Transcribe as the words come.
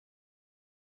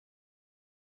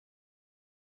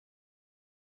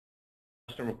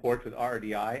Custom Reports with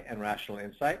RRDI and Rational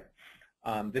Insight.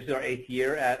 This is our 8th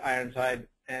year at Ironside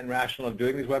and Rational of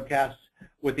doing these webcasts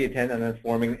with the intent of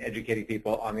informing and educating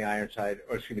people on the Ironside,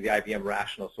 or excuse me, the IBM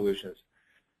Rational solutions.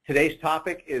 Today's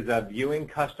topic is viewing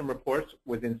custom reports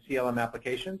within CLM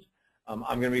applications.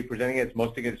 I'm going to be presenting it. It's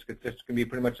mostly going to be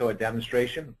pretty much a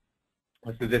demonstration.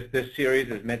 So this series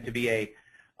is meant to be a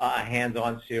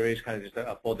hands-on series, kind of just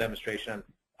a full demonstration.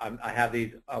 I have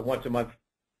these once a month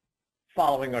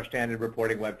following our standard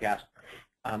reporting webcast.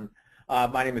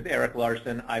 My name is Eric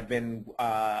Larson. I've been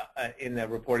in the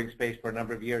reporting space for a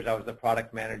number of years. I was the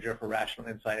product manager for Rational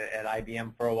Insight at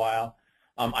IBM for a while.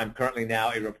 I'm currently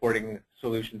now a reporting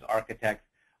solutions architect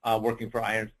working for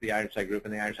the Ironside Group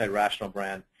and the Ironside Rational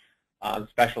brand,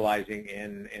 specializing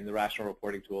in the Rational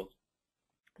reporting tools.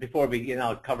 Before we begin,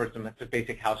 I'll cover some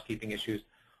basic housekeeping issues.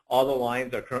 All the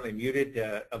lines are currently muted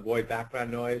to avoid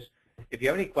background noise. If you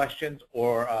have any questions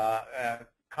or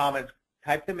comments,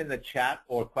 type them in the chat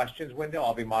or questions window.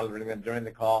 I'll be monitoring them during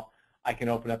the call. I can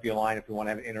open up your line if you want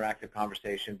to have an interactive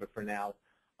conversation, but for now,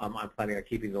 I'm planning on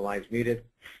keeping the lines muted.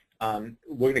 We're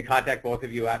going to contact both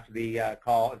of you after the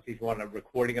call and see if you want a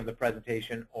recording of the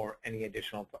presentation or any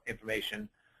additional information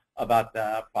about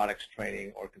the products,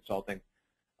 training, or consulting.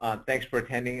 Thanks for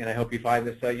attending, and I hope you find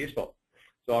this useful.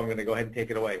 So I'm going to go ahead and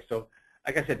take it away. So,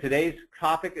 like I said, today's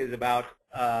topic is about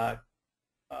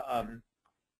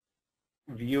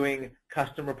viewing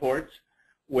custom reports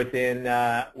within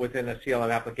a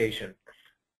CLM application.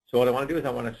 So what I want to do is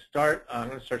I'm going to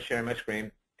start sharing my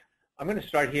screen. I'm going to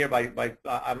start here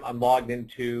I'm logged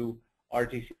into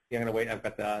RTC. I'm going to wait. I've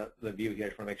got the view here. I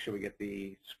just want to make sure we get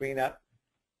the screen up.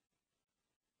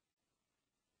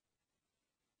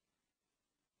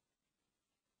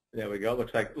 There we go.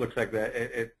 Looks like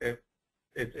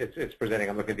it's presenting.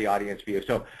 I'm looking at the audience view.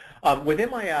 So within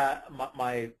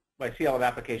my CLM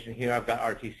application here, I've got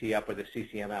RTC up with the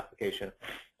CCM application.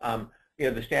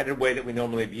 The standard way that we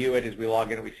normally view it is we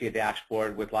log in and we see a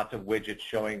dashboard with lots of widgets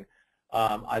showing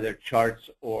either charts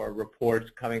or reports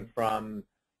coming from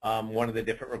one of the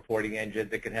different reporting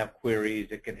engines. It can have queries.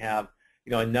 It can have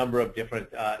a number of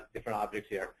different objects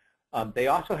here. They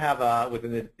also have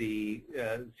within the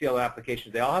CLM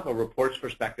applications, they all have a reports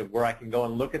perspective where I can go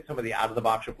and look at some of the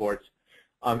out-of-the-box reports.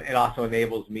 It also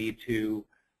enables me to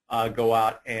go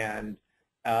out and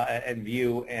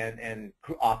view and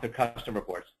author custom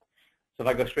reports. So if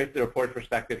I go straight to the report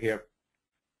perspective here,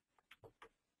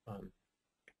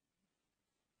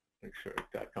 make sure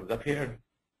that comes up here.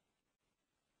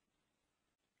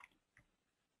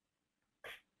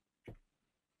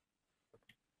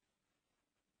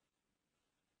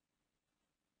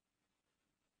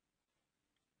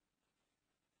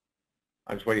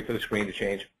 I'm just waiting for the screen to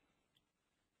change.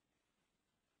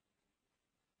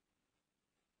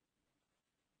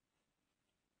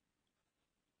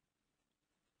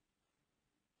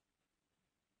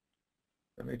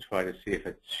 Let me try to see if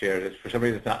it's shared. For some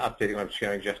reason, it's not updating when I'm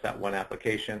sharing just that one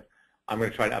application. I'm going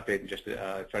to try to update and just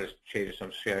try to change it so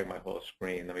I'm sharing my whole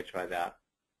screen. Let me try that.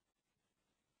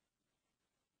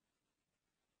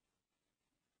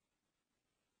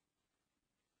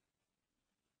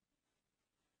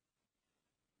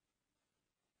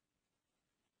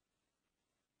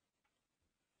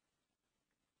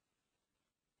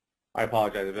 I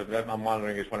apologize. I'm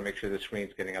monitoring. I just want to make sure the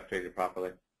screen's getting updated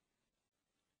properly.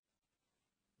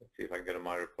 Let's see if I can go to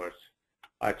My Reports.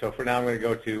 All right, so for now I'm going to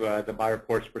go to the My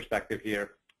Reports perspective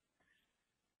here.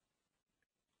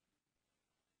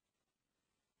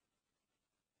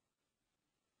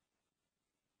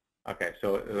 Okay,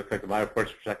 so it looks like the My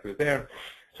Reports perspective is there.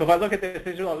 So if I look at this,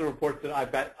 these are all the reports that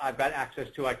I've got access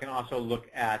to. I can also look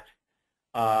at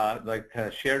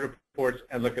shared reports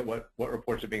and look at what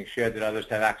reports are being shared that others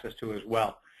have access to as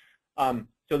well.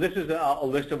 So this is a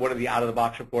list of what are the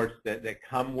out-of-the-box reports that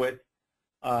come with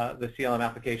the CLM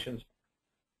applications.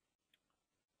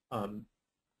 I'm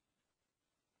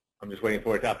just waiting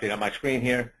for it to update on my screen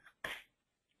here.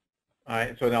 All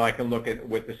right, so now I can look at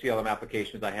with the CLM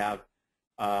applications. I have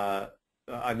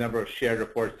a number of shared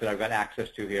reports that I've got access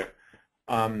to here.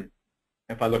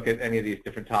 If I look at any of these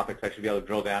different topics, I should be able to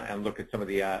drill down and look at some of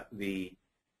the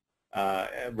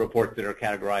reports that are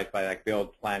categorized by like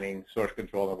build, planning, source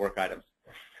control, and work items.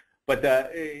 But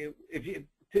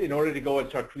in order to go and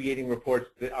start creating reports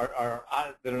that are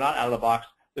not out of the box,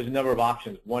 there's a number of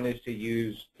options. One is to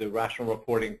use the Rational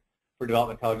Reporting for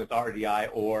Development Intelligence RRDI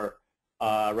or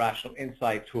Rational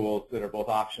Insight tools that are both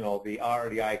optional. The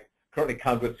RRDI currently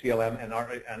comes with CLM,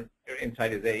 and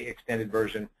Insight is a extended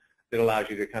version that allows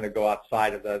you to kind of go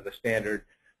outside of the standard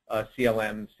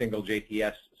CLM single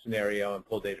JTS scenario and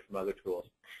pull data from other tools.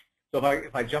 So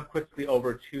if I jump quickly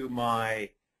over to my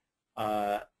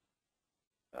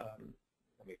let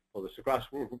me pull this across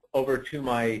over to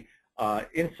my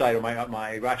insight or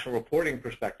my rational reporting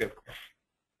perspective.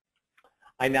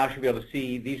 I now should be able to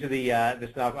see these are the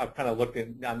this now I've kind of looked at.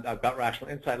 I've got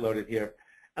rational insight loaded here,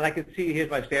 and I can see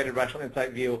here's my standard rational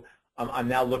insight view. I'm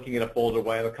now looking at a folder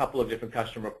where I have a couple of different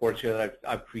customer reports here that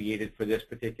I've created for this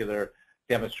particular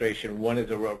demonstration. One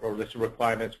is a list of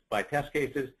requirements by test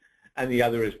cases, and the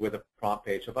other is with a prompt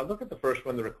page. So if I look at the first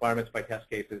one, the requirements by test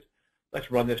cases, let's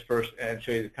run this first and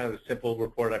show you kind of the simple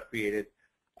report I've created.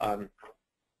 So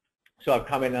I've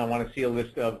come in and I want to see a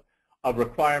list of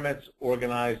requirements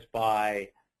organized by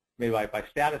maybe by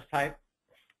status type,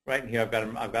 right? And here I've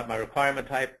got my requirement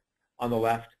type on the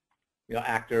left,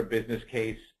 actor, business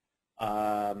case.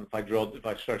 If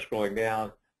I start scrolling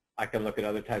down, I can look at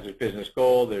other types of business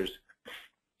goal. There's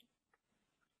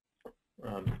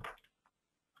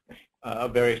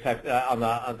various types on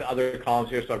the other columns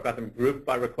here. So I've got them grouped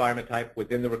by requirement type.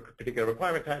 Within the particular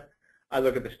requirement type, I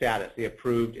look at the status, the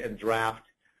approved and draft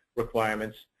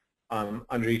requirements.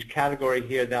 Under each category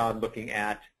here, now I'm looking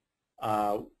at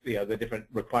the different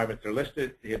requirements that are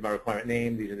listed. Here's my requirement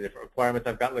name. These are the different requirements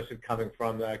I've got listed coming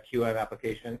from the QM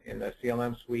application in the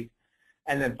CLM suite.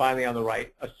 And then finally on the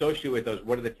right, associated with those,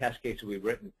 what are the test cases we've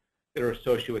written that are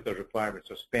associated with those requirements?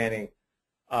 So spanning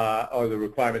or the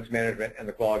requirements management and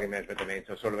the quality management domain.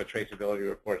 So sort of a traceability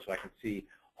report so I can see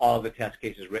all of the test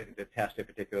cases written to test a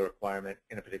particular requirement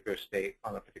in a particular state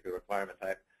on a particular requirement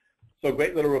type. So a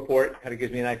great little report, kind of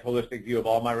gives me a nice holistic view of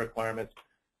all my requirements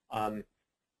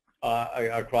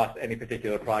across any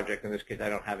particular project. In this case, I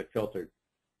don't have it filtered.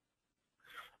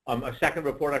 A second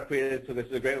report I've created, so this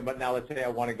is a great one, but now let's say I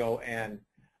want to go and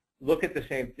look at the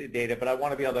same data, but I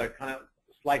want to be able to kind of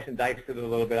slice and dice it a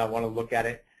little bit. I want to look at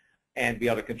it and be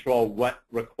able to control what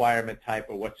requirement type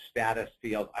or what status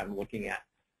field I'm looking at.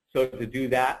 So to do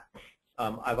that,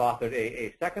 I've authored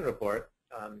a second report.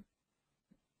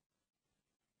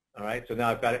 All right, so now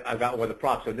I've got one of the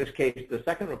prompts. So in this case, the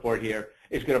second report here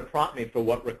is going to prompt me for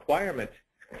what requirement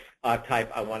type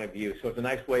I want to view. So it's a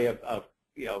nice way of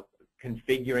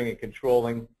configuring and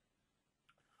controlling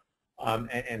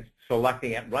and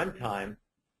selecting at runtime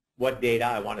what data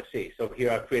I want to see. So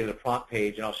here I've created a prompt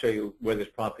page, and I'll show you where this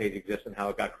prompt page exists and how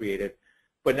it got created.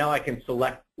 But now I can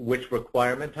select which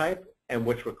requirement type and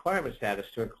which requirement status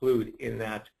to include in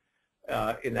that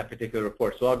particular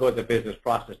report. So I'll go with the business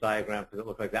process diagram because it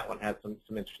looks like that one has some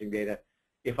interesting data.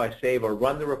 If I save or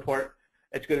run the report,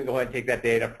 it's going to go ahead and take that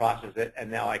data, process it, and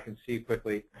now I can see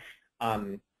quickly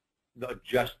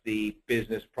just the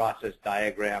business process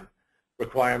diagram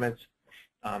requirements.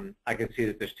 I can see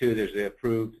that there's two. There's the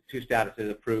approved, two statuses,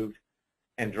 approved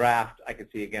and draft. I can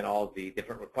see, again, all the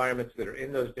different requirements that are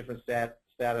in those different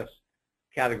status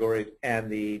categories and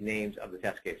the names of the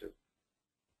test cases.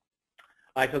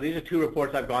 All right, so these are two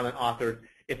reports I've gone and authored.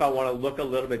 If I want to look a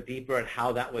little bit deeper at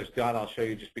how that was done, I'll show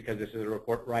you, just because this is a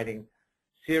report writing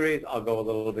series, I'll go a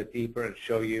little bit deeper and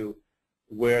show you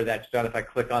where that's done. If I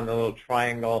click on the little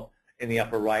triangle in the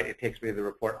upper right, it takes me to the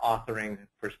report authoring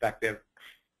perspective,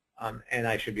 and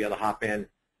I should be able to hop in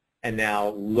and now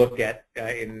look at,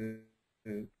 in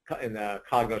the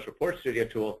Cognos Report Studio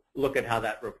tool, look at how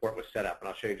that report was set up. And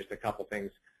I'll show you just a couple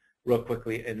things real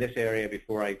quickly in this area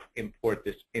before I import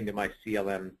this into my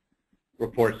CLM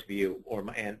reports view or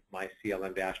my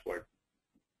CLM dashboard.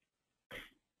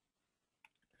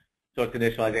 So it's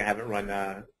initializing. I haven't run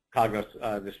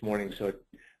Cognos this morning, so it's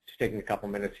just taking a couple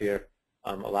minutes here.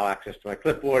 Allow access to my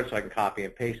clipboard so I can copy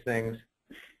and paste things.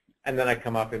 And then I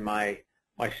come up in my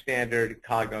standard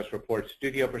Cognos Report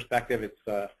Studio perspective. It's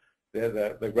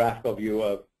the graphical view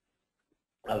of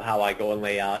how I go and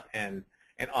lay out and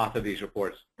author these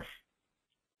reports.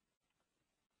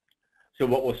 So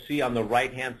what we'll see on the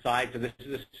right-hand side, so this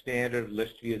is a standard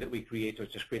list view that we create, so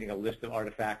it's just creating a list of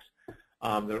artifacts.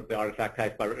 The artifact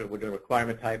type, we're doing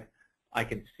requirement type. I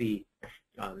can see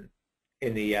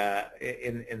in the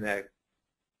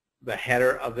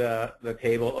header of the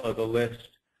table of the list,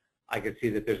 I can see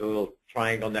that there's a little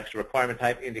triangle next to requirement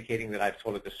type indicating that I've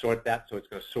told it to sort that, so it's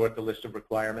going to sort the list of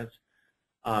requirements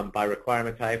by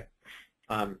requirement type.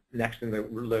 Next in the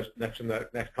list, next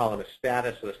column is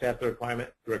status, so the status of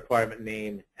the requirement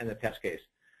name, and the test case.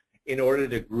 In order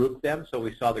to group them, so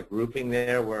we saw the grouping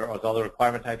there where all the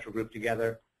requirement types were grouped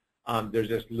together. There's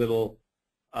this little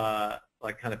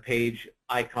like kind of page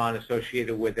icon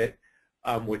associated with it,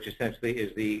 which essentially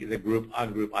is the group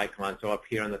ungroup icon. So up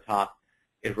here on the top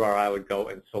is where I would go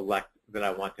and select that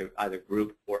I want to either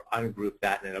group or ungroup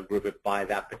that, and it'll group it by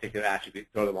that particular attribute,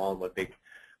 throw them all in one big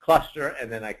cluster,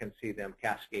 and then I can see them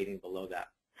cascading below that.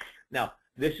 Now,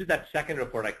 This is that second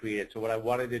report I created. So what I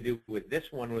wanted to do with this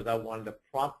one was I wanted to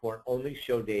prompt for and only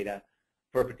show data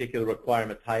for a particular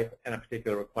requirement type and a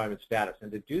particular requirement status.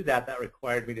 And to do that, that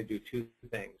required me to do two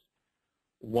things.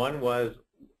 One was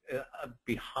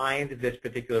behind this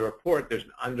particular report, there's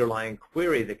an underlying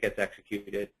query that gets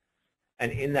executed.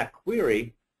 And in that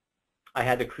query, I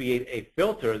had to create a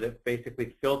filter that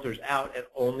basically filters out and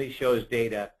only shows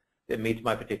data that meets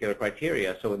my particular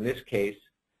criteria. So in this case,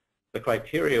 the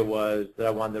criteria was that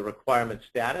I wanted the requirement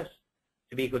status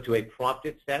to be equal to a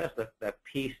prompted status, that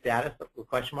P status, the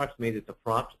question marks means it's a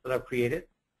prompt that I've created.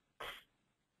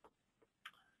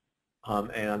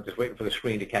 And I'm just waiting for the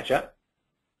screen to catch up.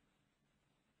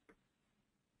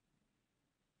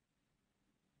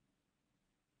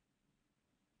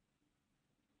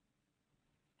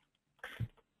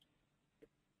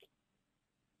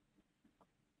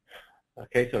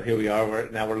 Okay, so here we are.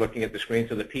 Now we're looking at the screen.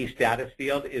 So the P status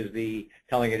field is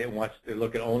telling it wants to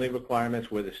look at only requirements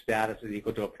where the status is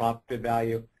equal to a prompted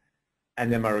value.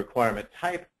 And then my requirement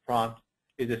type prompt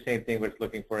is the same thing, but it's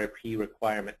looking for a P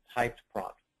requirement typed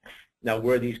prompt. Now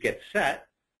where these get set,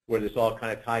 where this all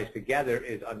kind of ties together,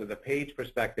 is under the page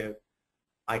perspective.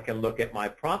 I can look at my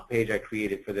prompt page I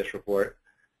created for this report.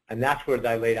 And that's where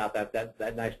I laid out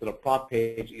that nice little prompt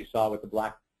page that you saw with the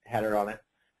black header on it.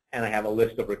 And I have a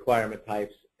list of requirement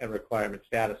types and requirement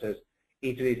statuses.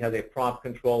 Each of these has a prompt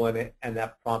control in it, and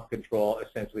that prompt control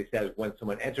essentially says when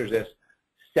someone enters this,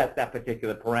 set that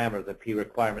particular parameter, the P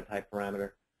requirement type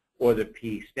parameter or the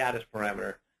P status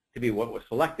parameter, to be what was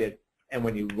selected, and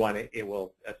when you run it, it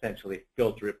will essentially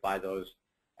filter it by those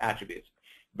attributes.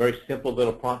 Very simple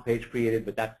little prompt page created,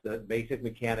 but that's the basic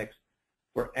mechanics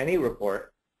for any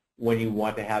report when you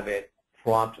want to have it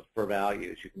prompt for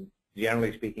values. You can,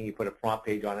 generally speaking, you put a prompt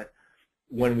page on it.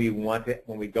 When we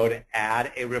go to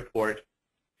add a report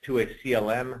to a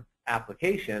CLM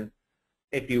application,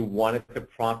 if you want it to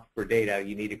prompt for data,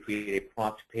 you need to create a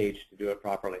prompt page to do it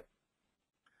properly.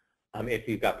 If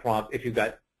you've got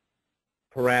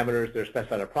parameters that are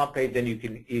specified on a prompt page, then you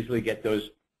can easily get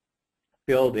those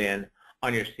filled in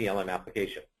on your CLM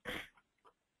application.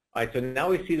 All right, so now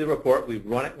we see the report. We've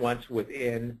run it once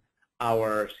within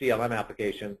our CLM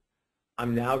application.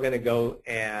 I'm now going to go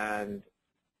and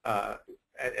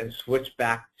switch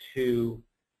back to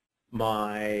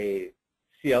my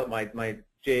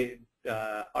RTC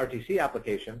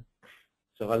application.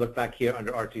 So if I look back here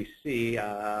under RTC,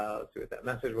 let's see what that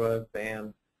message was.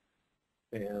 Bam,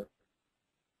 bam.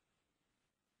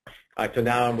 All right, so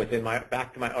now I'm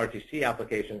back to my RTC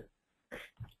application.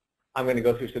 I'm going to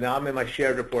go through. So now I'm in my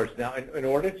shared reports. Now, in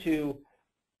order to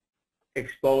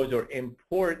expose or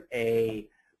import a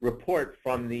report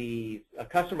from a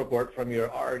custom report from your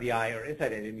RRDI or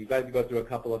Insight engine, you've got to go through a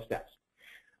couple of steps.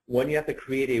 One, you have to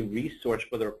create a resource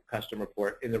for the custom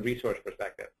report in the resource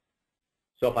perspective.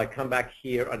 So if I come back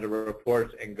here under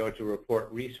reports and go to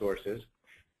report resources,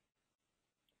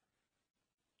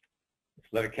 let's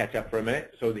let it catch up for a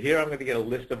minute. So here I'm going to get a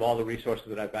list of all the resources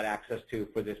that I've got access to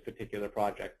for this particular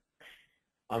project.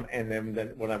 And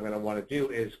then what I'm going to want to do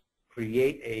is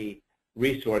create a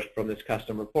resource from this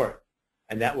custom report.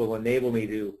 And that will enable me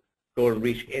to go and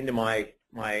reach into my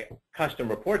custom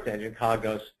reports engine,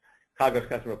 Cognos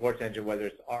custom reports engine, whether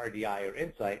it's RRDI or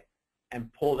Insight,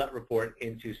 and pull that report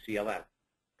into CLM.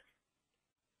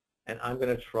 And I'm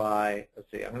going to try,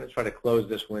 I'm going to try to close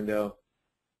this window.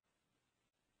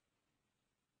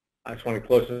 I just want to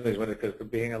close this window because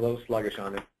it's being a little sluggish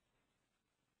on it.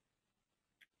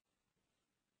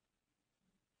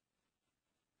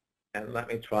 And let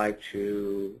me try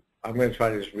to, I'm going to try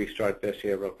to just restart this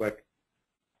here real quick.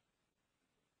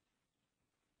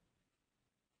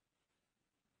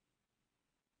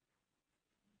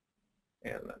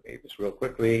 And let me just real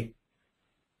quickly,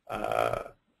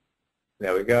 there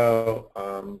we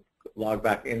go, log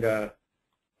back into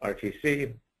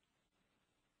RTC.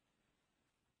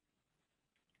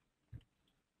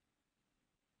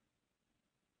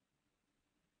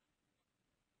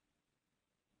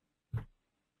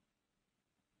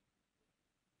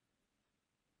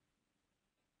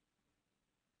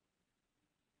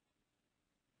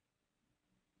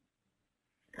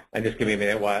 And just give me a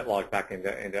minute while it logs back into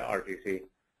RTC.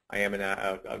 I am in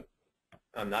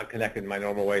I'm not connected in my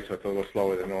normal way, so it's a little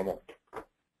slower than normal.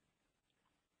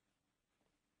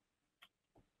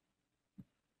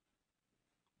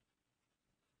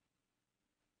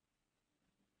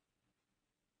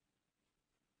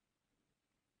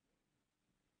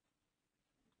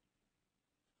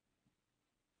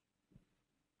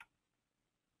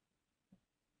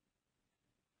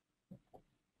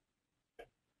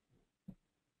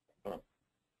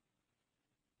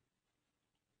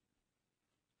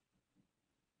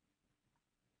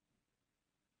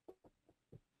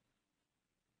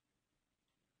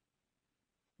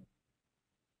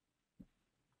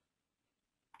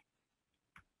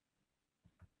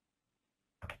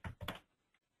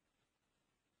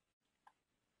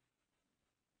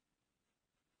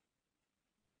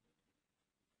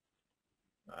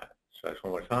 try this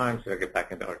one more time. So I get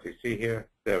back into RTC here.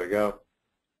 There we go.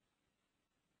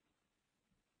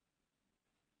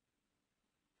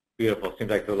 Beautiful. Seems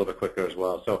like it's a little bit quicker as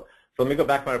well. So let me go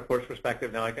back to my reports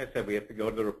perspective. Now, like I said, we have to go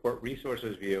to the report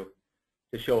resources view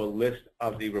to show a list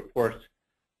of the reports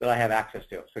that I have access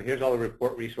to. So here's all the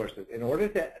report resources. In order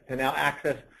to now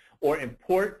access or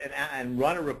import and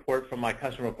run a report from my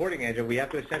custom reporting engine, we have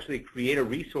to essentially create a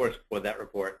resource for that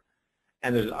report.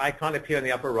 And there's an icon up here in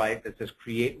the upper right that says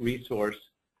Create Resource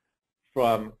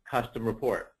from Custom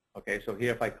Report. Okay, so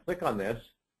here if I click on this,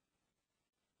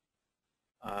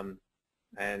 let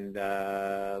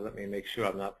me make sure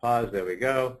I'm not paused. There we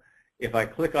go. If I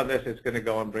click on this, it's going to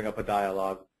go and bring up a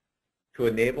dialog to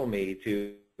enable me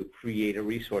to create a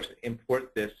resource and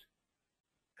import this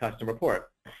custom report.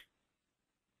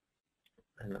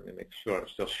 And let me make sure I'm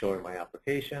still showing my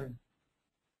application.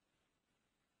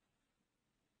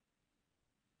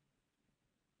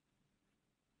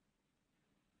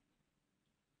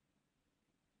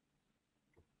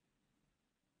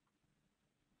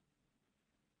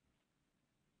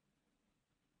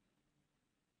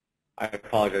 I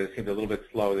apologize. It seems a little bit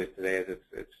slow today as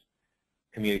it's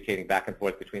communicating back and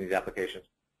forth between these applications.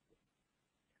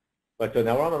 But so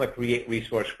now we're on the Create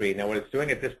Resource screen. Now what it's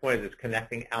doing at this point is it's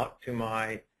connecting out to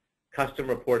my custom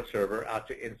report server, out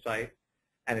to Insight,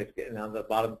 and it's getting on the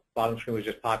bottom screen was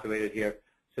just populated here.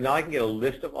 So now I can get a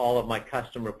list of all of my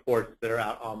custom reports that are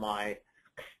out on my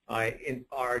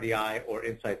RRDI or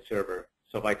Insight server.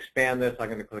 So if I expand this, I'm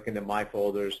going to click into My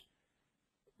Folders,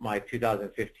 my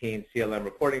 2015 CLM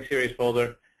reporting series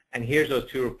folder, and here's those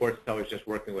two reports I was just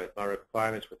working with, my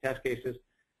requirements with test cases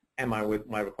and my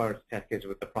requirements for test cases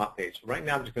with the prompt page. So right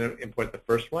now I'm just going to import the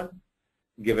first one,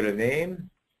 give it a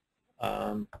name.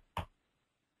 I'm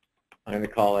going to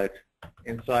call it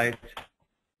Insight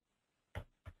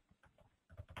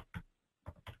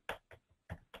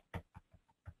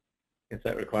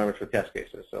requirements for test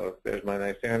cases. So there's my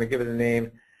nice thing. I'm going to give it a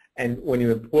name. And when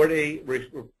you import create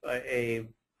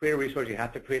a resource, you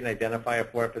have to create an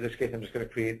identifier for it. For this case, I'm just going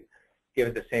to give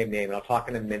it the same name. And I'll talk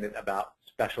in a minute about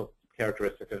special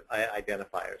characteristics of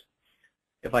identifiers.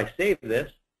 If I save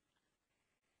this,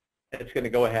 it's going to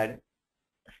go ahead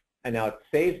and now it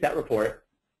saves that report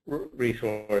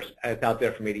resource and it's out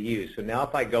there for me to use. So now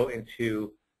if I go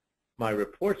into my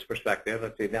reports perspective,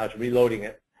 let's see, now it's reloading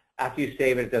it. After you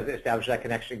save it, it does establish that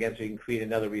connection again, so you can create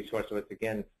another resource. So it's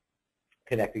again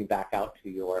connecting back out to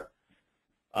your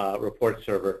report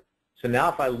server. So now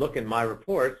if I look in my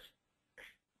reports,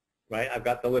 right, I've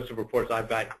got the list of reports I've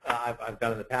done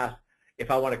in the past. If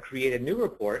I want to create a new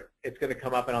report, it's going to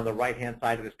come up, and on the right-hand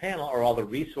side of this panel are all the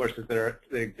resources that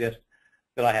exist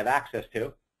that I have access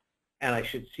to, and I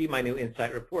should see my new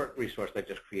Insight report resource I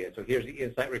just created. So here's the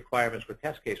Insight requirements for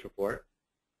test case report.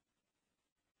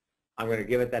 I'm going to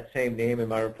give it that same name in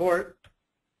my report.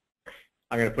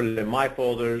 I'm going to put it in my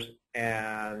folders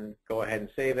and go ahead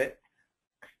and save it.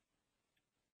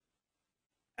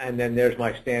 And then there's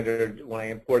my standard, when I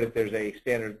import it, there's a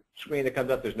standard screen that comes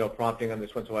up. There's no prompting on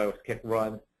this one, so I would click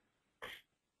Run.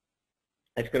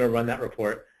 It's going to run that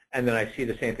report. And then I see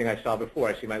the same thing I saw before.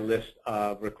 I see my list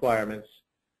of requirements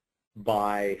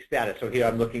by status. So here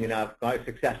I'm looking, and I've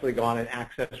successfully gone and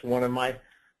accessed one of my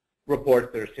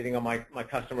reports that are sitting on my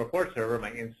custom report server,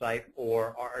 my Insight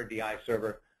or RRDI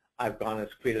server. I've gone and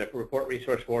created a report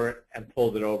resource for it and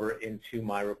pulled it over into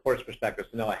my reports perspective.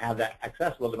 So now I have that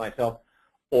accessible to myself,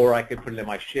 or I could put it in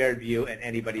my shared view and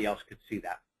anybody else could see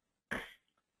that.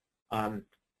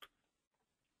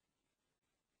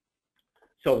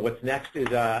 So what's next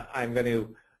is I'm going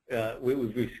to,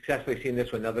 we've successfully seen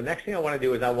this one. Now the next thing I want to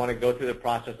do is I want to go through the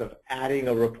process of adding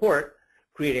a report,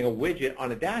 creating a widget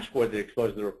on a dashboard that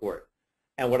exposes the report.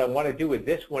 And what I want to do with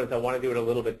this one is I want to do it a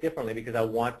little bit differently, because I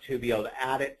want to be able to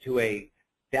add it to a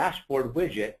dashboard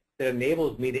widget that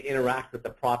enables me to interact with the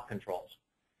prompt controls.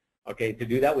 Okay, to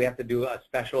do that we have to do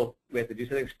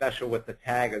something special with the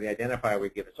tag or the identifier we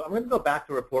give it. So I'm going to go back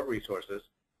to report resources.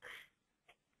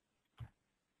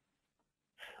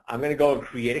 I'm going to go and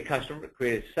create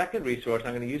a second resource.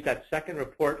 I'm going to use that second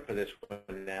report for this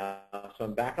one now. So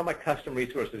I'm back on my custom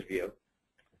resources view.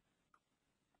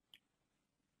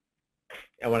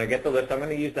 And when I get the list, I'm going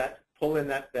to use that, pull in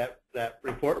that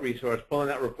report resource, pull in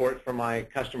that report from my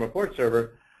custom report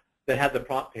server that had the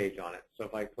prompt page on it. So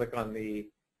if I click on the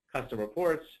custom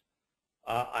reports,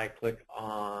 I click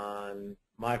on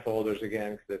my folders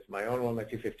again, because it's my own one, my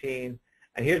 215.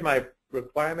 And here's my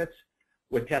requirements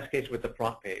with test case with the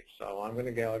prompt page. So I'm going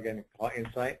to go again, call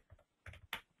Insight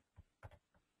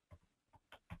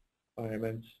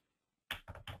requirements.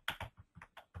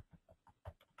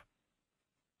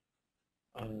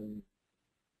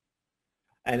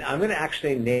 And I'm going to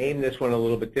actually name this one a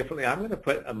little bit differently. I'm going to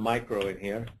put a micro in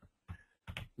here.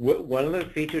 One of the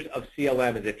features of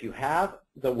CLM is if you have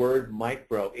the word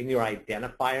micro in your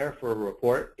identifier for a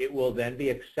report, it will then be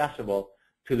accessible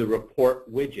to the report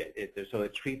widget. So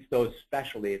it treats those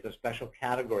specially. It's a special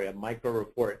category, a micro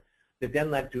report, that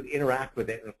then lets you interact with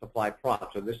it and supply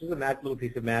prompts. So this is a little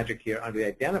piece of magic here. Under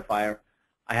the identifier,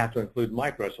 I have to include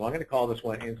micro. So I'm going to call this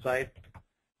one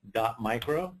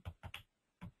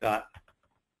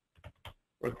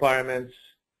insight.micro.requirements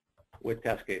with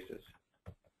test cases.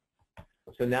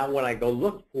 So now when I go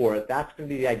look for it, that's going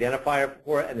to be the identifier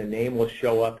for it, and the name will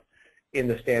show up in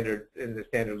the standard,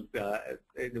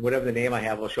 whatever the name I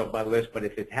have will show up by list. But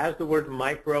if it has the word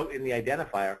micro in the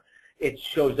identifier, it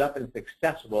shows up and it's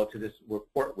accessible to this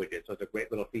report widget. So it's a great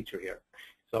little feature here.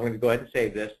 So I'm going to go ahead and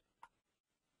save this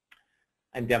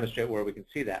and demonstrate where we can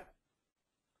see that.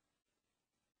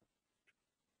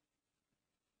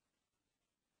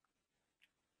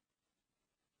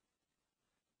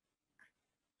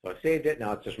 So I saved it.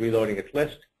 Now it's just reloading its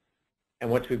list.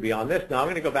 And once we be on this, now I'm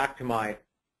going to go back to my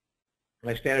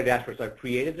standard dashboard. So I've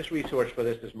created this resource for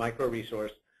this micro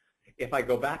resource. If I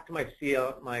go back to my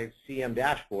CM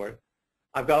dashboard,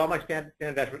 I've got all my standard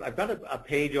dashboards. I've got a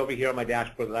page over here on my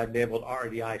dashboard that I've labeled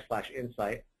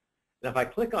RRDI/Insight. And if I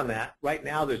click on that, right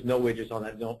now there's no widgets on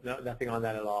that, nothing on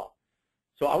that at all.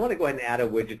 So I want to go ahead and add a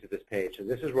widget to this page. So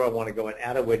this is where I want to go and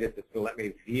add a widget that's going to let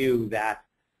me view that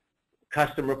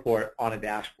custom report on a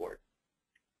dashboard.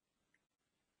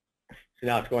 So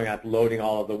now it's going out loading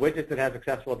all of the widgets it has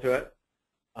accessible to it.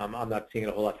 I'm not seeing it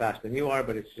a whole lot faster than you are,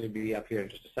 but it should be up here in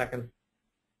just a second.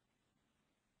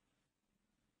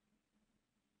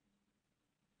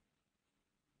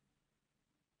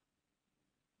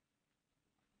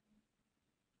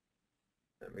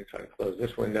 Let me try to close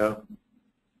this window.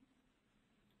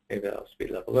 Maybe I'll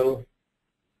speed it up a little.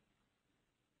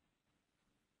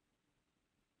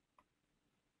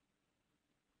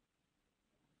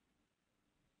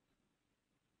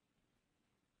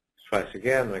 Try this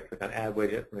again. Let me click on Add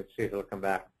Widget. Let's see if it'll come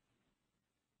back.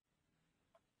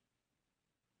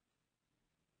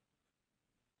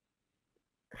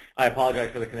 I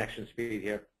apologize for the connection speed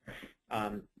here.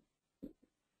 There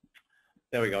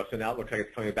we go. So now it looks like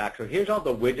it's coming back. So here's all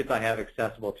the widgets I have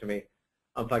accessible to me.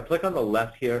 If I click on the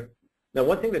left here, now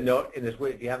one thing to note in this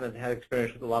widget, if you haven't had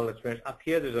experience with a lot of experience, up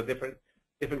here there's a different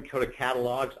sort of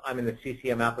catalogs. I'm in the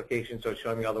CCM application, so it's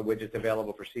showing me all the widgets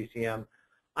available for CCM.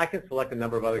 I can select a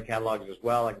number of other catalogs as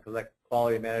well. I can select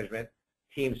Quality Management,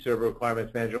 Team Server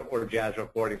Requirements Manager, or Jazz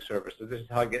Reporting Service. So this is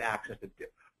how I get access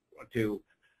to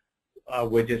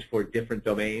widgets for different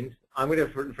domains. I'm going to,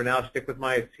 for now, stick with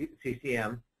my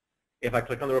CCM. If I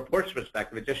click on the reports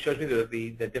perspective, it just shows me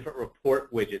the different report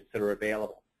widgets that are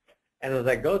available. And as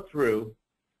I go through,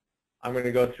 I'm going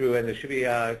to go through, and there should be,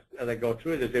 as I go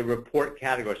through, there's a report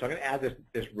category. So I'm going to add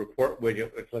this report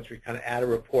widget, which lets me kind of add a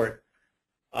report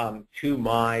to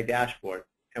my dashboard.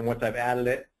 And once I've added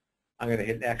it, I'm going to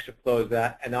hit X to close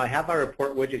that. And now I have my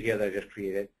report widget here that I just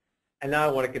created. And now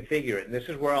I want to configure it. And this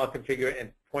is where I'll configure it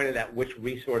and point it at which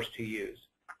resource to use.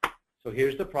 So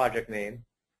here's the project name.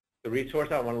 The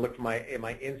resource, I want to look for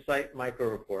my Insight micro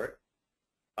report.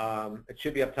 It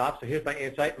should be up top. So here's my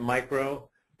Insight micro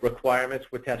requirements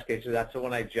with test cases. That's the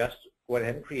one I just went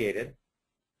ahead and created,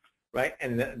 right?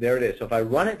 And there it is. So if I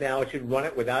run it now, it should run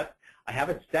it without, I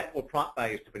haven't set what prompt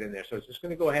values to put in there. So it's just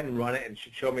going to go ahead and run it, and it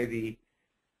should show me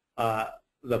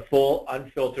the full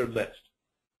unfiltered list.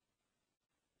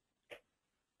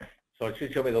 So it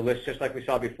should show me the list just like we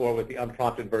saw before with the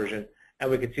unprompted version. And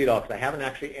we can see it all because I haven't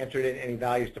actually entered in any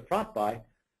values to prompt by.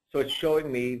 So it's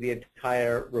showing me the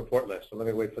entire report list. So let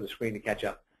me wait for the screen to catch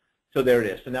up. So there it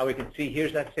is. So now we can see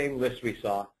here's that same list we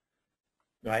saw,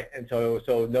 right? And so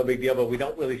no big deal, but we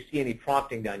don't really see any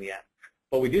prompting done yet.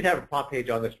 But we do have a prompt page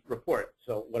on this report.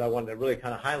 So what I wanted to really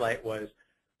kind of highlight was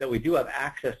that we do have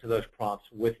access to those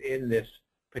prompts within this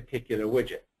particular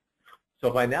widget. So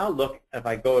if I now look, if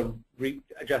I go and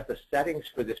adjust the settings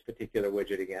for this particular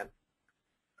widget again,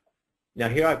 now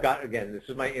here I've got, again, this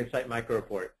is my Insight micro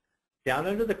report. Down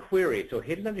under the query, so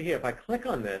hidden under here, if I click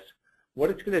on this, what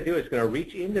it's going to do is it's going to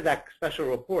reach into that special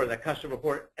report, that custom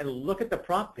report, and look at the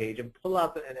prompt page and pull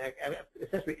out and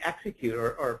essentially execute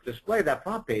or display that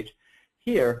prompt page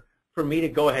here for me to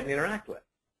go ahead and interact with.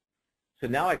 So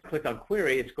now I click on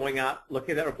query, it's going out,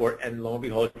 looking at that report, and lo and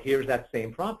behold, here's that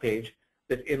same prompt page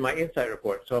that's in my Insight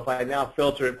report. So if I now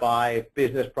filter it by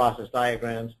business process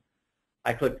diagrams,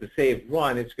 I click the save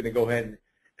run, it's going to go ahead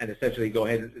and essentially go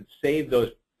ahead and save those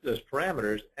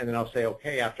parameters, and then I'll say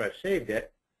okay after I've saved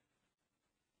it.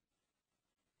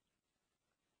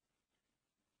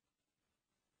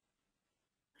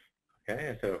 Okay,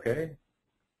 I said okay.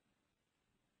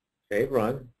 Save,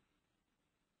 run.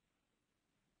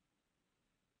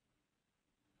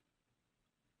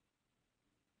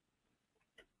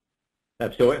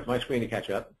 I'm still waiting for my screen to catch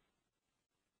up.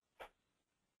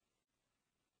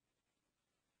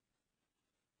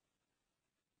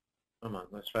 Come on,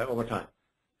 let's try it one more time.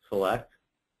 Select.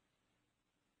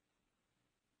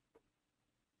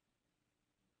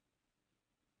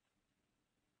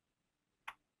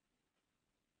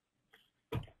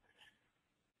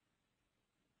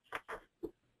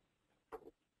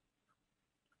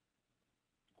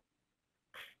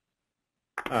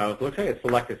 It looks like it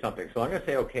selected something, so I'm going to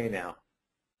say OK now.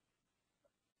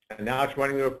 And now it's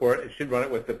running the report. It should run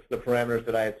it with the parameters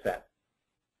that I had set.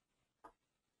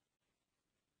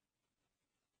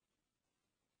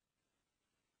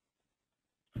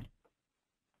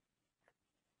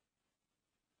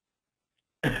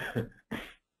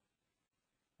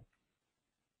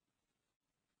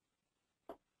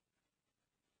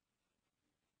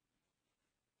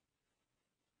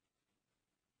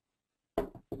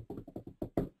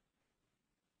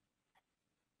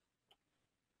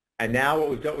 And now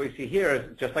what we see here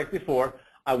is, just like before,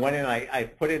 I went in, I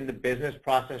put in the business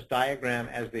process diagram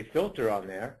as the filter on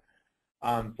there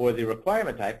for the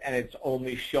requirement type, and it's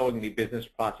only showing the business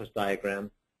process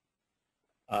diagram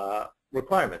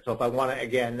requirement. So if I want to,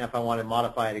 again, if I want to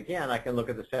modify it again, I can look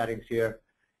at the settings here.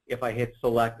 If I hit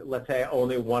select, let's say I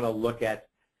only want to look at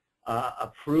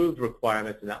approved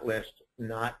requirements in that list,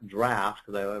 not drafts,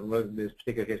 because in this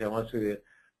particular case I want to see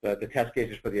the test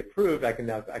cases for the approved. I can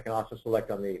also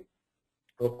select on the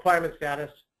requirement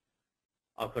status.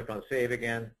 I'll click on save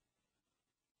again,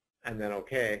 and then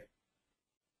OK,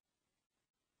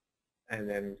 and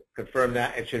then confirm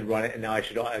that it should run it. And now I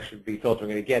should be filtering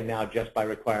it again now just by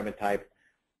requirement type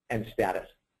and status.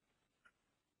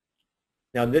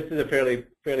 Now this is a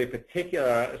fairly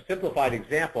particular simplified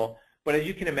example, but as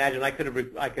you can imagine, I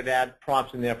could add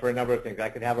prompts in there for a number of things. I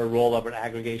could have a roll-up or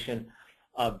aggregation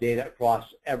of data across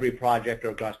every project or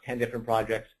across 10 different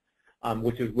projects,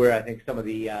 which is where I think some of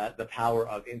the power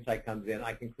of Insight comes in.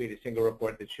 I can create a single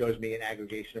report that shows me an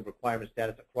aggregation of requirement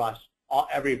status across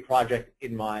every project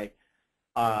in my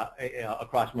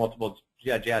across multiple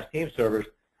Jazz Team servers,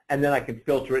 and then I can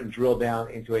filter it and drill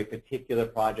down into a particular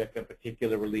project, a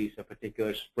particular release, a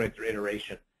particular sprint or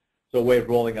iteration. So a way of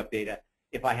rolling up data.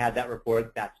 If I had that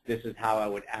report, this is how I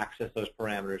would access those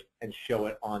parameters and show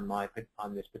it on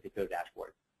this particular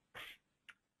dashboard.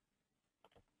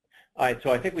 All right,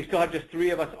 so I think we still have just 3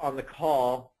 of us on the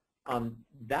call.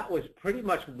 That was pretty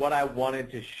much what I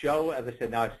wanted to show. As I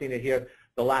said, now I've seen it here.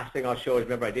 The last thing I'll show is,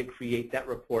 remember, I did create that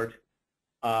report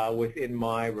within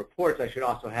my reports. I should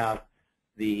also have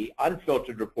the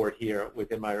unfiltered report here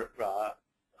within my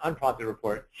unprompted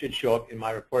report. Should show up in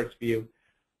my reports view.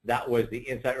 That was the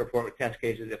Insight report with test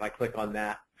cases. If I click on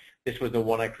that, this was the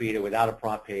one I created without a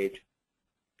prompt page,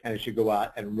 and it should go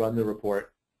out and run the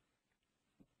report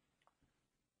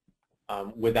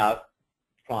without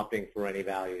prompting for any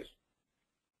values.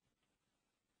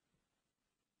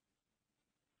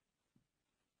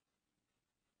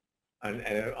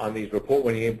 And on these report,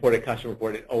 when you import a custom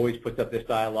report, it always puts up this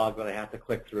dialog that I have to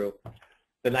click through.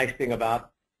 The nice thing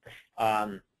about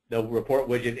the report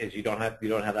widget is you don't have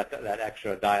that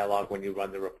extra dialog when you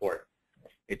run the report.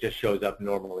 It just shows up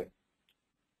normally.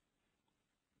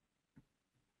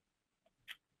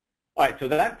 All right, so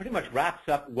that pretty much wraps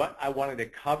up what I wanted to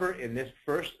cover in this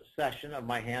first session of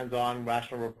my hands-on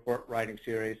rational report writing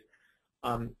series.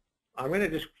 I'm going to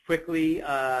just quickly,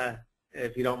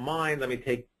 if you don't mind, let me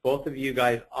take both of you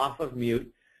guys off of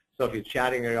mute. So if you're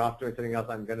chatting or you're off doing something else,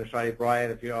 I'm going to try to, Brian,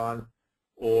 if you're on,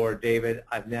 or David,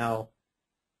 I've now,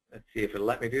 let's see if it'll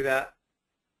let me do that.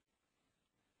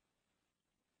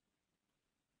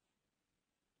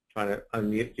 Trying to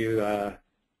unmute you.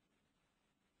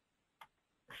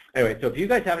 Anyway, so if you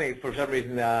guys have any, for some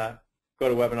reason, go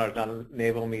to webinars, not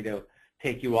enable me to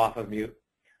take you off of mute.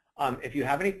 If you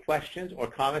have any questions or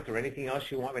comments or anything else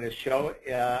you want me to show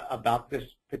about this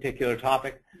particular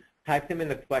topic, type them in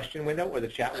the question window or the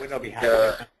chat window. I'll be happy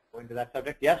to go into that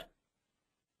subject. Yes?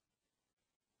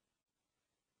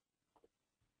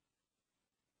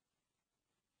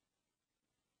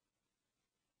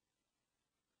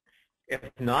 If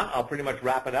not, I'll pretty much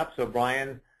wrap it up. So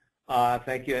Brian,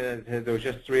 thank you. There was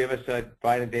just 3 of us,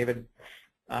 Brian and David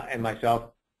and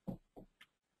myself.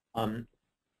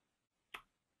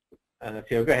 And let's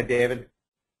see, go ahead, David.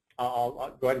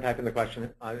 I'll go ahead and type in the question.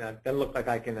 It doesn't look like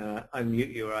I can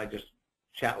unmute you, or I just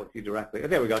chat with you directly. Oh,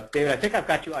 there we go. David, I think I've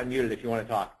got you unmuted if you want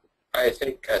to talk. I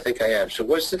think I am. So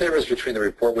what's the difference between the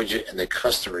report widget and the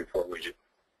custom report widget?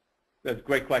 That's a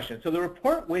great question. So the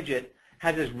report widget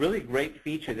has this really great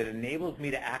feature that enables me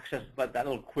to access that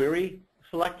little query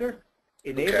selector.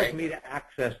 Enables me to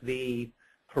access the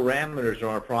parameters on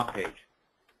our prompt page.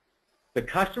 The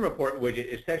custom report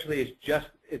widget essentially is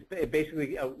it's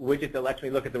basically a widget that lets me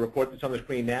look at the report that's on the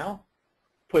screen now,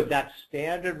 put that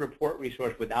standard report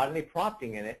resource without any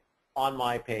prompting in it on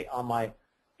my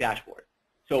dashboard.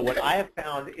 So what I have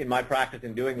found in my practice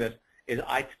in doing this is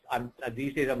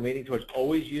these days I'm leaning towards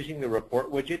always using the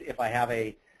report widget if I have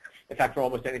in fact, for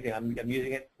almost anything, I'm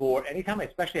using it for anytime I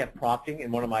especially have prompting in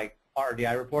one of my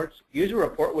RRDI reports. Use a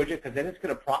report widget because then it's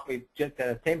going to prompt me, just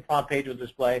the same prompt page will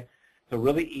display. It's a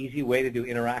really easy way to do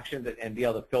interactions and be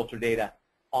able to filter data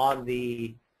on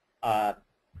the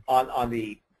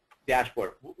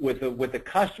dashboard. With the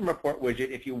custom report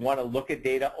widget, if you want to look at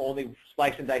data, only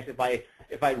slice and dice.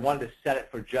 If I wanted to set it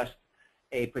for just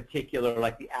a particular,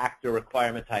 like the actor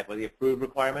requirement type or the approved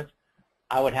requirements,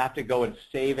 I would have to go and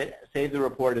save the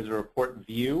report as a report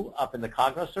view up in the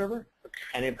Cognos server,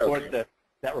 and import that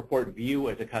report view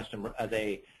as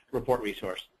a report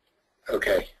resource.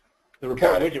 Okay. The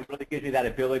report widget really gives me that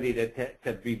ability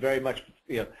to be very much,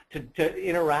 to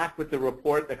interact with the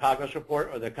report, the Cognos report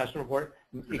or the custom report,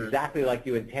 exactly like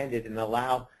you intended, and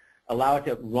allow it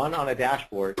to run on a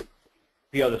dashboard,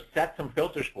 be able to set some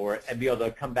filters for it, and be able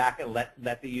to come back and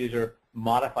let the user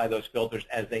modify those filters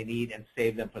as they need and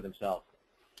save them for themselves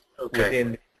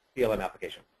within the CLM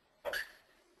application.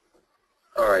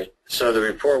 All right. So the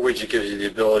report widget gives you the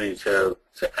ability to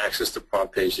access the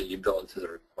prompt page that you built into the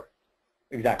report.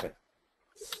 Exactly.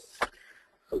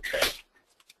 Okay.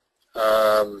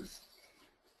 There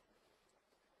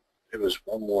was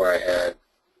one more I had.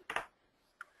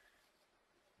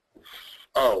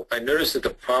 Oh, I noticed that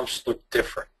the prompts look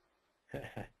different.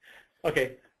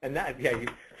 Okay, and that,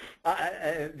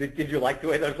 did you like the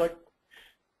way those look?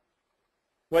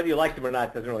 Whether you liked them or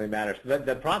not doesn't really matter. So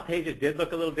the prompt pages did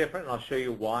look a little different, and I'll show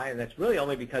you why, and that's really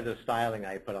only because of styling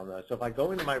I put on those. So if I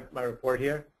go into my report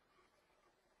here,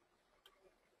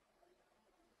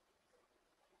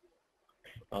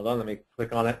 hold on, let me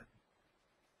click on it.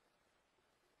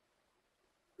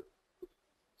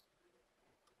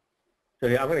 So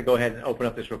I'm going to go ahead and open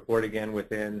up this report again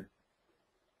within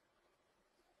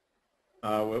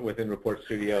Report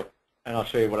Studio, and I'll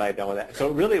show you what I had done with that. So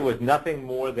really it was nothing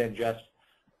more than just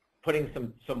putting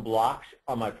some blocks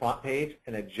on my prompt page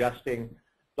and adjusting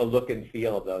the look and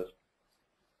feel of those.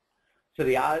 So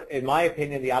in my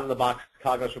opinion, the out-of-the-box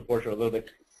Cognos reports are a little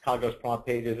bit, Cognos prompt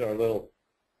pages are a little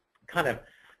kind of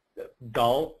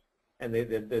dull, and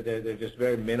they're just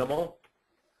very minimal.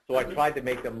 So I tried to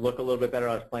make them look a little bit better.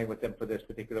 I was playing with them for this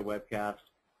particular webcast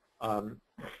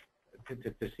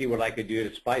to see what I could do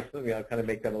to spice them, kind of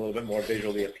make them a little bit more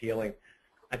visually appealing.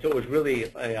 And so it was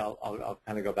really, I'll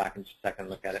kind of go back in just a second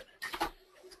and look at it.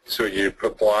 So you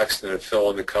put blocks and then fill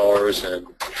in the colors and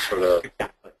sort of,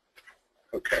 exactly.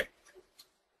 Okay.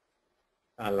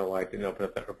 I don't know why I didn't open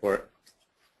up that report.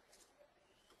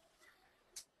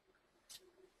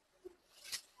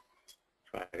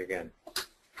 Try it again.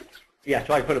 Yeah,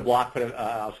 so I put a block,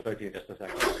 I'll show it to you in just a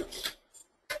second.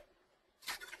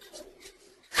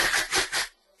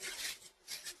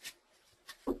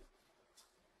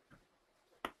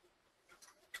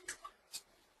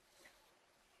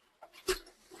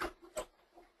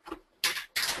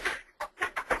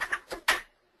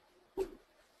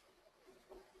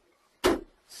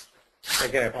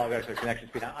 Again, I apologize for the connection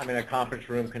speed. I'm in a conference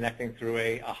room connecting through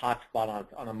a hotspot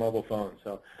on a mobile phone.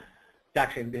 So it's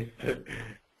actually,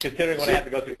 considering what I have to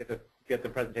go through to get the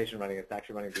presentation running, it's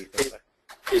actually running decent.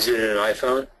 Is it an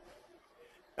iPhone?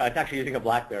 It's actually using a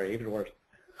BlackBerry, even worse.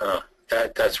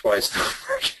 That's why it's not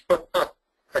working.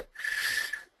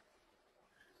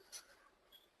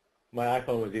 My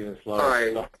iPhone was even slower. All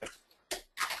right.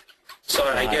 So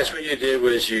I guess what you did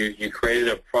was you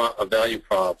created a value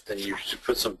prompt, and you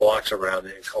put some blocks around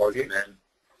it and colored them in.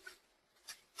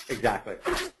 Exactly.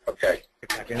 Okay.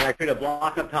 Exactly. And I created a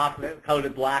block up top, and it colored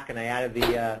it black, and I added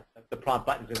the prompt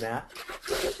buttons in that.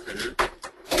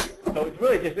 So it's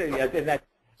really just in that.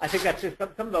 I think that's just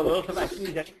some of the little stuff. I didn't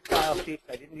use any style sheets.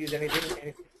 I didn't use any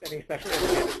special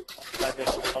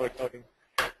color coding.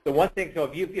 The one thing,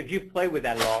 so if you play with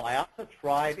that at all, I also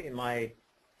tried in my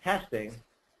testing.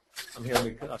 I'm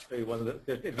here. I'll show you one of the.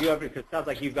 If you ever, because it sounds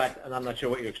like you've got, and I'm not sure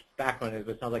what your background is,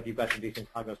 but it sounds like you've got some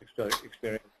decent Cognos experience.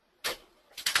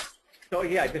 So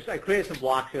yeah, I created some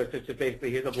blocks here. So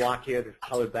basically, here's a block here that's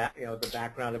colored black. The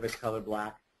background of it's colored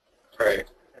black. Right.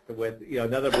 At the width.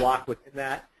 Another block within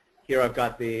that. Here I've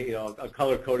got the a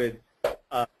color-coded.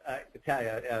 I think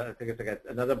it's like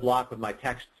another block with my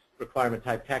text requirement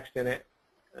type text in it.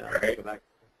 Right. Go back.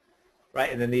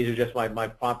 right? And then these are just my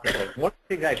prompt controls. One of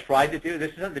the things I tried to do,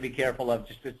 this is something to be careful of,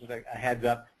 just this is a heads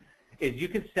up, is you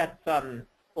can set some,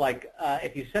 like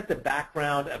if you set the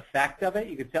background effect of it,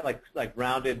 you can set like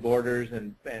rounded borders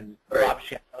and drop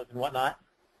shadows and whatnot.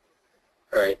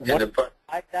 Right. And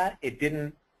like that, it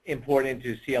didn't import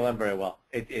into CLM very well.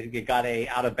 It got a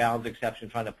out of bounds exception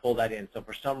trying to pull that in. So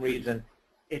for some reason,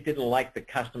 it didn't like the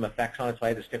custom effects on it, so I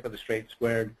had to stick with the straight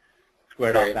squared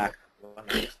off back.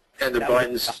 And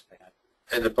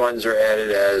the buttons are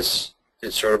added as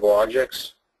insertable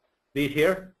objects? These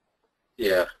here?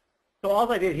 Yeah. So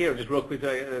all I did here, just real quick,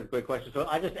 a quick question. So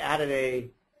I just added a,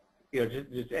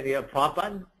 just any prompt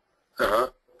button. Uh-huh.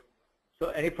 So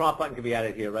any prompt button can be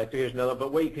added here, right? So here's another.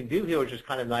 But what you can do here, which is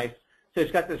kind of nice, so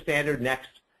it's got the standard next.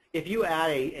 If you add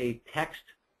a text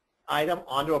item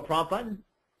onto a prompt button,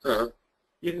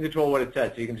 you can control what it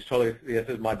says. So you can just totally, this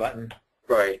is my button.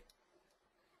 Right.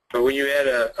 But when you add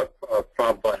a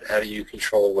prompt button, how do you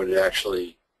control what it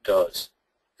actually does?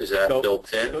 Is that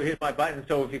built in? So here's my button.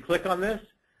 So if you click on this,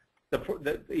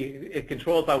 it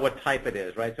controls by what type it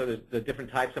is, right? So there's the different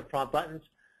types of prompt buttons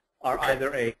are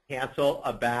either a cancel,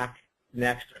 a back,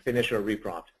 next, finish, or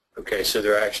reprompt. Okay, so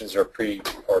their actions are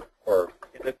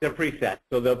They're preset.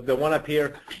 So the one up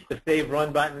here, the save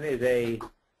run button is a,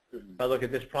 if I look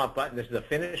at this prompt button, this is a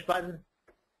finish button,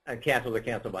 and cancel the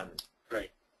cancel button.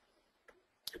 Right.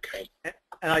 Okay. And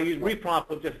I'll use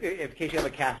reprompt just in case you have a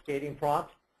cascading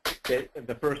prompt.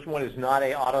 The first one is not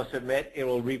a auto submit. It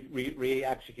will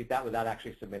re-execute that without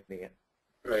actually submitting it.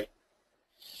 Right.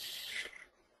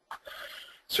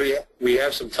 So yeah, we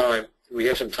have some time. We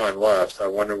have some time left. I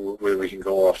wonder whether we can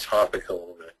go off topic a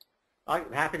little bit.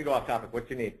 I'm happy to go off topic. What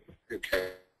do you need?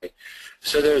 Okay.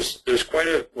 So there's quite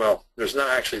a, well, there's not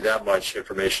actually that much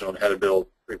information on how to build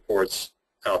reports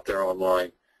out there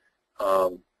online.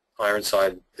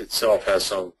 Ironside itself has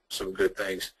some good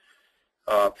things.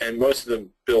 And most of them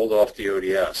build off the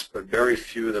ODS, but very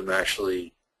few of them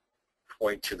actually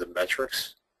point to the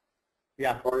metrics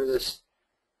part of this.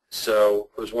 So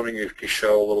I was wondering if you could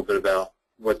show a little bit about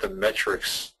what the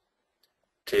metrics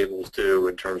tables do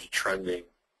in terms of trending.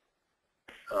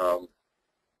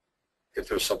 If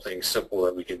there's something simple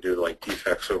that we can do like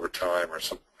defects over time or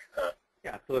something like that.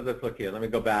 Yeah, so let's look here. Let me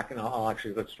go back and I'll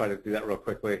actually, let's try to do that real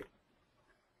quickly.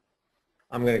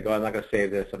 I'm going to go, I'm not going to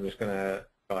save this. I'm just going to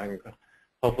go ahead and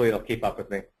hopefully it'll keep up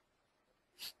with me.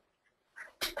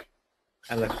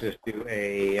 And let's just do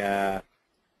a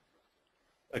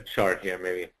chart here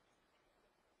maybe.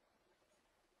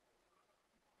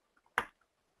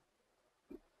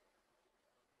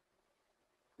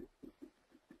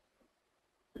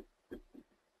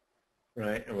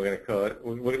 Right, and we're going to code.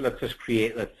 Let's just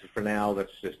create. For now.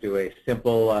 Let's just do a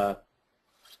simple a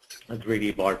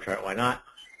 3D bar chart. Why not?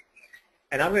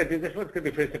 And I'm going to do this one's going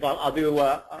to be pretty simple. I'll do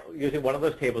using one of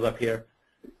those tables up here.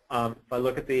 If I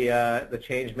look at the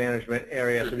change management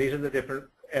area, so these are the different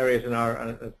areas in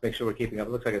our. Let's make sure we're keeping up.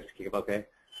 It looks like it's keeping up okay.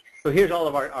 So here's all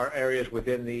of our areas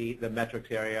within the metrics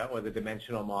area or the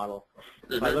dimensional model.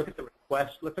 If I look at the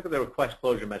request, let's look at the request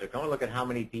closure metric. I want to look at how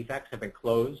many defects have been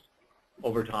closed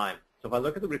over time. So if I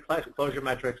look at the request closure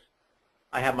metrics,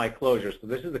 I have my closures. So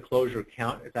this is the closure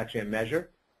count. It's actually a measure.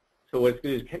 So what it's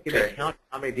going to do is give me a count of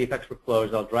how many defects were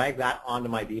closed. I'll drag that onto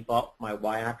my default, my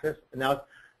y-axis. And now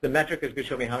the metric is going to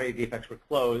show me how many defects were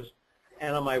closed.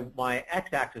 And on my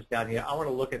x-axis down here, I want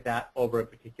to look at that over a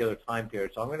particular time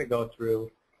period. So I'm going to go through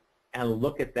and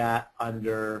look at that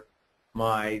under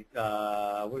my,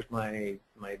 where's my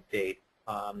date,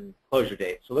 closure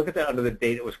date. So look at that under the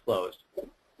date it was closed.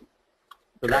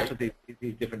 So that's what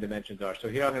these different dimensions are. So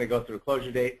here I'm going to go through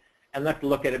closure date, and let's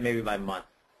look at it maybe by month.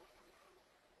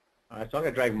 All right, so I'm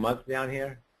going to drag month down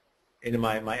here into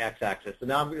my x-axis. So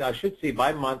now I should see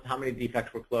by month how many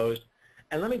defects were closed.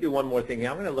 And let me do one more thing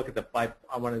here. I'm going to look at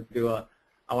I want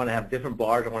to have different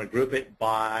bars. I want to group it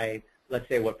by, let's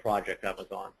say, what project that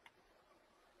was on.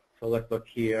 So let's look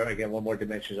here. Again, one more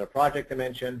dimension is our project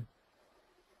dimension.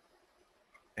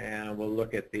 And we'll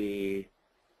look at the,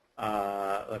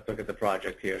 let's look at the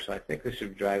project here. So I think this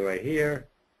should drag right here.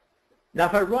 Now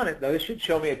if I run it, though, this should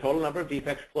show me a total number of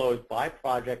defects closed by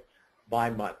project by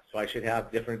month. So I should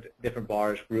have different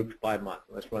bars grouped by month.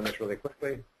 Let's run this really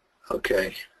quickly.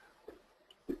 Okay.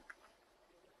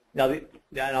 Now, and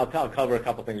I'll cover a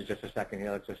couple things in just a second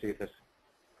here. Let's just see if this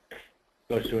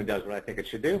goes through and does what I think it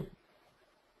should do.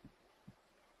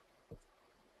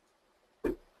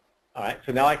 All right,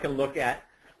 so now I can look at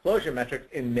closure metrics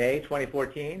in May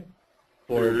 2014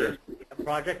 for this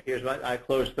project. Here's what I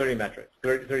closed 30 metrics,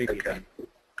 30 defects.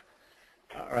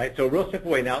 All right, so a real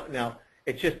simple way. Now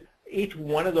it's just each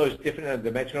one of those different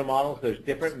dimensional models, there's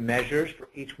different measures for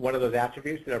each one of those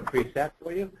attributes that are preset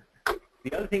for you.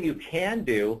 The other thing you can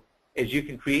do is you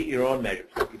can create your own measures.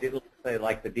 So if you did, say,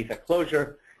 like the defect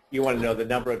closure, you want to know the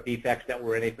number of defects that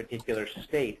were in a particular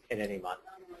state at any month,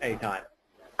 any time.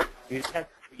 You just have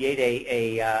to create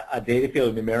a data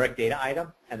field, a numeric data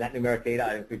item, and that numeric data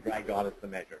item can be dragged on as the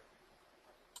measure.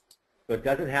 So it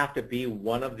doesn't have to be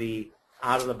one of the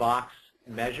out-of-the-box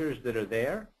measures that are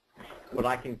there. What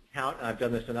I can count, and I've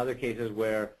done this in other cases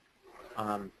where,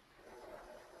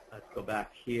 let's go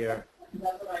back here.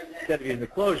 Instead of using the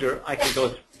closure, I can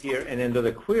go here and into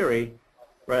the query,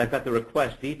 where I've got the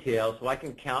request details, so I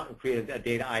can count and create a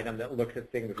data item that looks at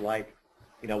things like,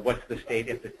 you know, what's the state,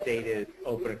 if the state is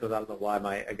open, because I don't know why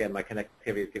my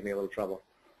connectivity is giving me a little trouble.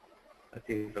 Let's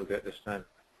see if it'll do it this time.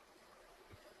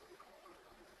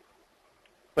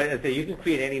 But as I say, you can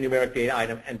create any numeric data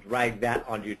item and drag that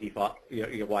onto your default,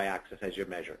 your y-axis as your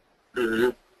measure.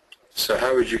 Mm-hmm. So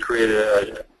how would you create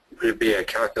it? Would it be a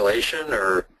calculation,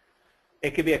 or?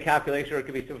 It could be a calculation, or it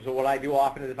could be, so what I do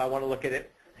often is if I want to look at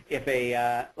it, if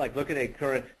look at a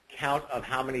current count of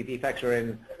how many defects are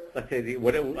in, let's say,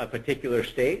 a particular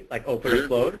state, like open or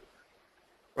closed,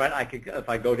 right? I could, if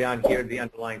I go down here to the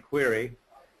underlying query,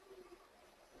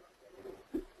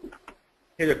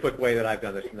 here's a quick way that I've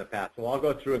done this in the past. So I'll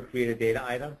go through and create a data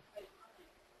item.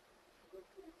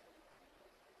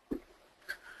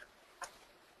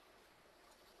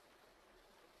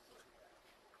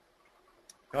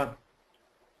 Come on.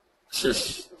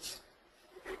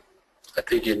 I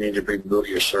think you need to reboot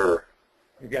your server.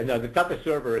 Yeah, no, it's not the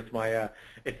server. It's my,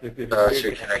 it's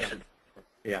your connection.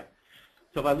 Yeah.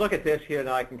 So if I look at this here,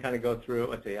 now I can kind of go through.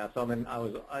 Let's see. So I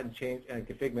was on change and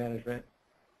config management,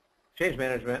 change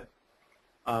management.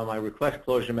 My request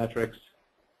closure metrics.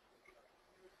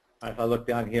 If I look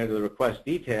down here to the request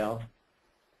detail,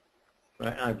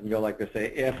 right, I can go like this,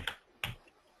 say if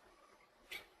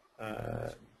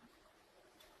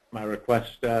my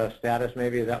request status,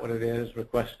 maybe, is that what it is?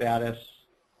 Request status.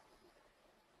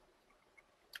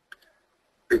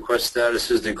 Request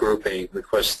status is the grouping.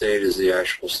 Request state is the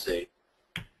actual state.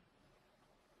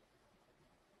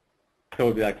 So it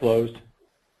would be like closed.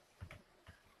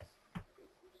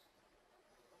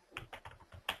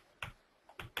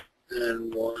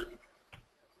 And 1.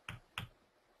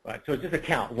 Right, so it's just a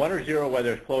count, 1 or 0,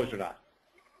 whether it's closed or not.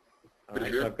 All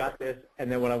right, so I've got this,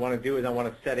 and then what I want to do is I want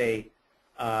to set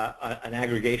an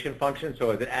aggregation function.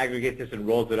 So as it aggregates this and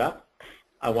rolls it up,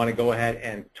 I want to go ahead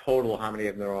and total how many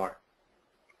of them there are.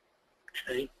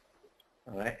 Okay.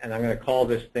 All right, and I'm going to call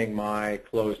this thing my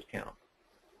closed count.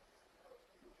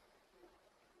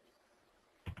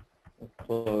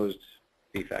 Closed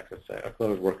defects, let's say, or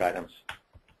closed work items.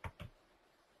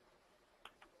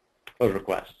 Closed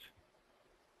requests.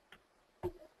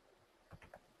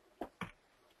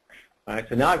 All right,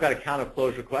 so now I've got a count of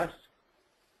closed requests.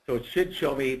 So it should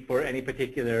show me for any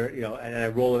particular, and I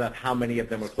roll it up how many of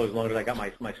them are closed, as long as I got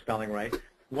my spelling right.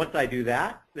 Once I do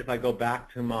that, if I go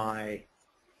back to my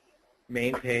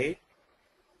main page,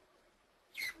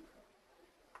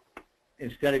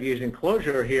 instead of using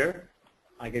closure here,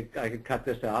 I could cut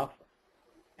this off,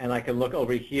 and I can look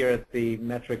over here at the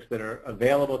metrics that are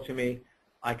available to me.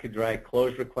 I could drag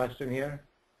closed requests in here,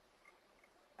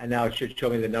 and now it should show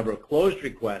me the number of closed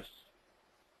requests,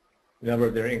 the number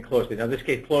of they're in closed state. Now, in this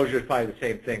case, closure is probably the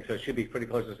same thing, so it should be pretty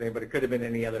close to the same, but it could have been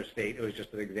any other state. It was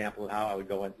just an example of how I would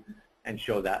go in and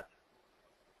show that.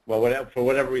 Well, for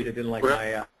whatever reason, I didn't like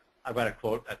my, I've got a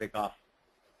quote, I think, off.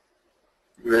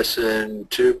 Missing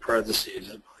 2 parentheses,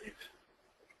 I believe.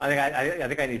 I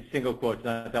think I need single quotes,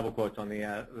 not double quotes on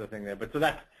the thing there. But so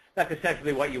that's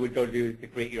essentially what you would go do to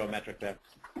create your own metric there.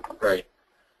 Right.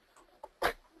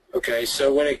 Okay,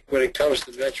 so when it comes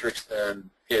to metrics, then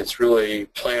it's really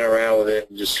playing around with it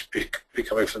and just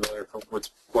becoming familiar with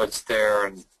what's there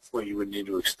and what you would need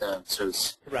to extend. So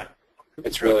it's correct.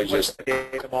 It's really just the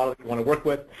data model you want to work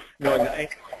with. Knowing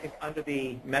that under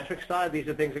the metric side, these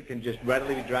are things that can just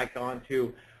readily be dragged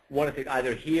onto one thing,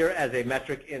 either here as a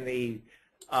metric in the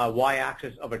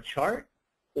y-axis of a chart,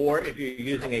 or if you're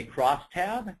using a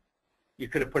crosstab, you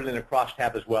could have put it in a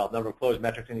crosstab as well, number of closed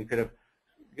metrics, and you could have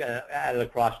added a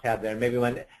crosstab there. Maybe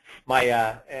and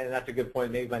that's a good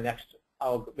point. Maybe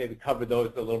I'll maybe cover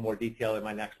those in a little more detail in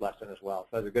my next lesson as well.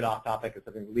 So it's a good off-topic and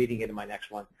something leading into my next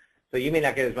one. So you may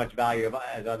not get as much value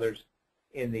as others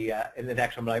in the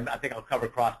next one, but I think I'll cover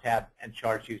crosstab and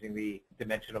charts using the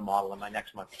dimensional model in my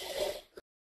next one.